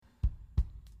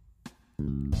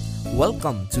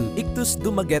Welcome to Ictus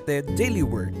Dumaguete Daily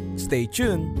Word. Stay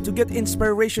tuned to get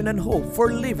inspiration and hope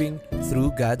for living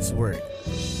through God's Word.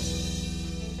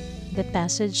 The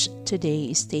passage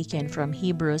today is taken from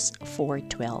Hebrews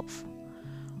 4:12.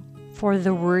 For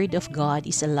the word of God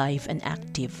is alive and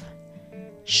active,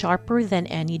 sharper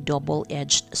than any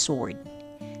double-edged sword.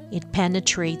 It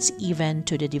penetrates even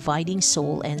to the dividing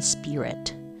soul and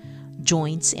spirit,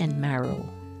 joints and marrow.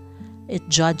 It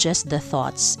judges the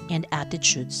thoughts and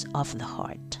attitudes of the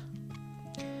heart.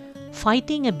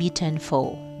 Fighting a beaten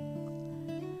foe.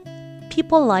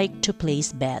 People like to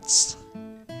place bets.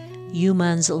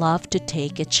 Humans love to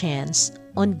take a chance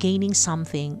on gaining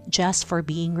something just for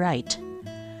being right,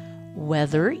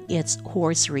 whether it's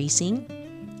horse racing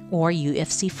or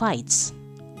UFC fights.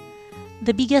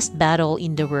 The biggest battle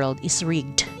in the world is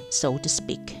rigged, so to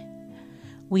speak.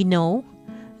 We know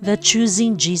that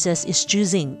choosing Jesus is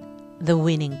choosing the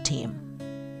winning team.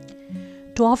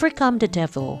 To overcome the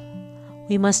devil,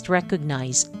 we must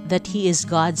recognize that he is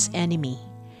God's enemy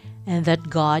and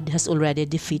that God has already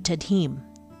defeated him.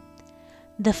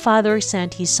 The Father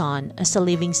sent his Son as a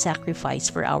living sacrifice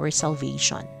for our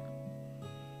salvation.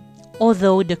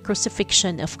 Although the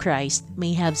crucifixion of Christ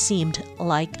may have seemed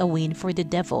like a win for the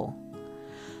devil,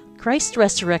 Christ's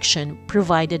resurrection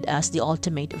provided us the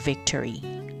ultimate victory.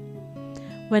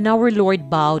 When our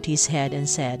Lord bowed his head and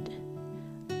said,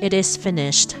 "It is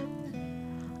finished,"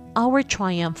 our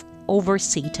triumph over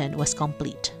Satan was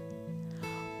complete.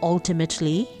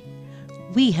 Ultimately,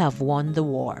 we have won the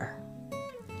war.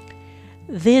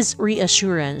 This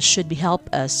reassurance should help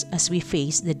us as we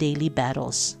face the daily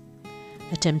battles,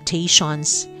 the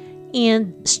temptations,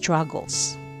 and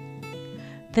struggles.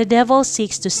 The devil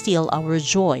seeks to steal our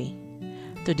joy,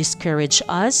 to discourage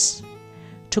us,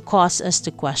 to cause us to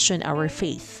question our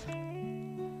faith.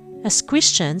 As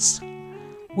Christians,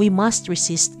 we must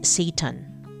resist Satan.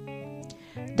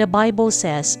 The Bible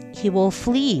says he will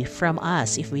flee from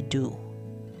us if we do.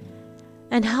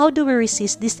 And how do we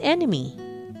resist this enemy?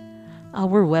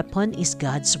 Our weapon is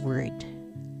God's Word.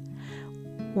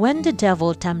 When the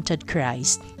devil tempted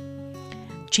Christ,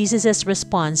 Jesus'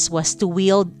 response was to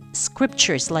wield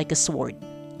scriptures like a sword.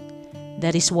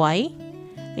 That is why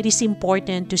it is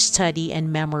important to study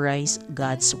and memorize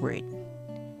God's Word.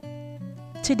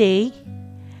 Today,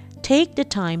 take the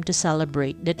time to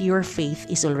celebrate that your faith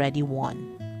is already won.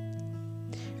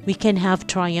 We can have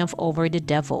triumph over the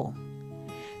devil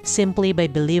simply by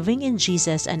believing in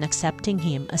Jesus and accepting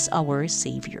him as our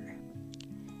Savior.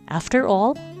 After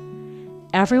all,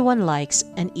 everyone likes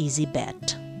an easy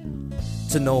bet.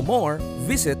 To know more,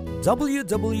 visit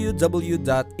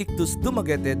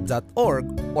www.ictusdumaguete.org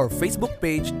or Facebook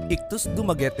page Ictus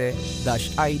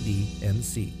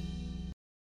Dumaguete-IDMC.